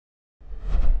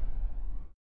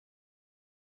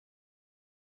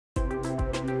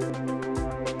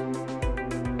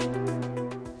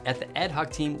At the Ed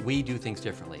Huck team, we do things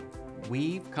differently.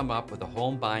 We've come up with a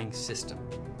home buying system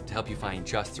to help you find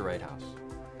just the right house.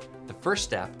 The first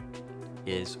step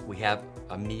is we have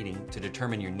a meeting to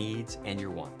determine your needs and your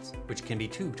wants, which can be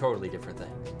two totally different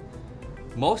things.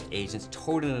 Most agents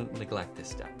totally neglect this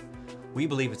step. We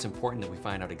believe it's important that we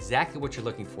find out exactly what you're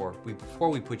looking for before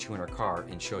we put you in our car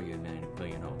and show you a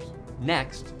million homes.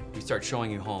 Next, we start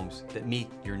showing you homes that meet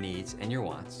your needs and your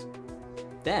wants.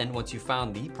 Then, once you've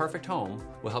found the perfect home,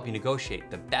 we'll help you negotiate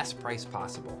the best price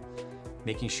possible,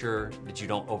 making sure that you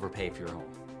don't overpay for your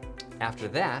home. After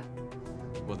that,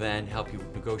 we'll then help you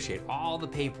negotiate all the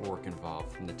paperwork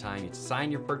involved from the time you sign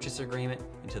your purchase agreement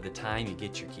until the time you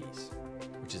get your keys,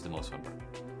 which is the most fun part.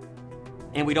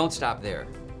 And we don't stop there.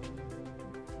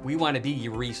 We want to be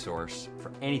your resource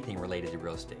for anything related to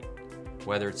real estate.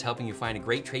 Whether it's helping you find a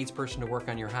great tradesperson to work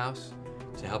on your house,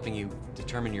 to helping you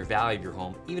determine your value of your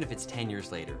home, even if it's 10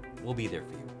 years later, we'll be there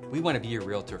for you. We want to be your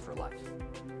realtor for life.